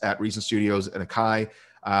folks at Reason Studios and Akai.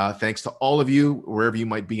 Thanks to all of you wherever you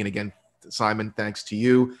might be. And again, Simon, thanks to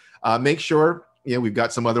you. Make sure. We've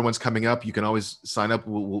got some other ones coming up. You can always sign up.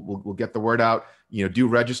 We'll get the word out. Do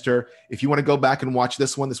register. If you want to go back and watch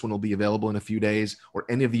this one will be available in a few days, or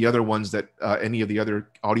any of the other ones that any of the other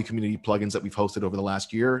audio community plugins that we've hosted over the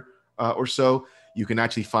last year or so. You can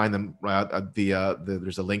actually find them.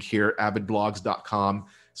 There's a link here,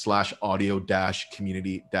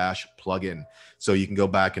 avidblogs.com/audio-community-plugin. So you can go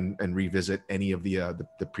back and revisit any of the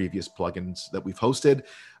previous plugins that we've hosted.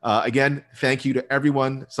 Again, thank you to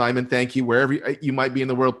everyone. Simon, thank you. Wherever you might be in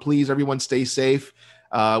the world, please, everyone, stay safe.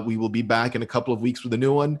 We will be back in a couple of weeks with a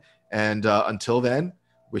new one. And until then,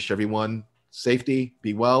 wish everyone safety,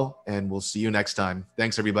 be well, and we'll see you next time.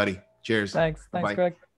 Thanks, everybody. Cheers. Thanks, Bye-bye. Greg.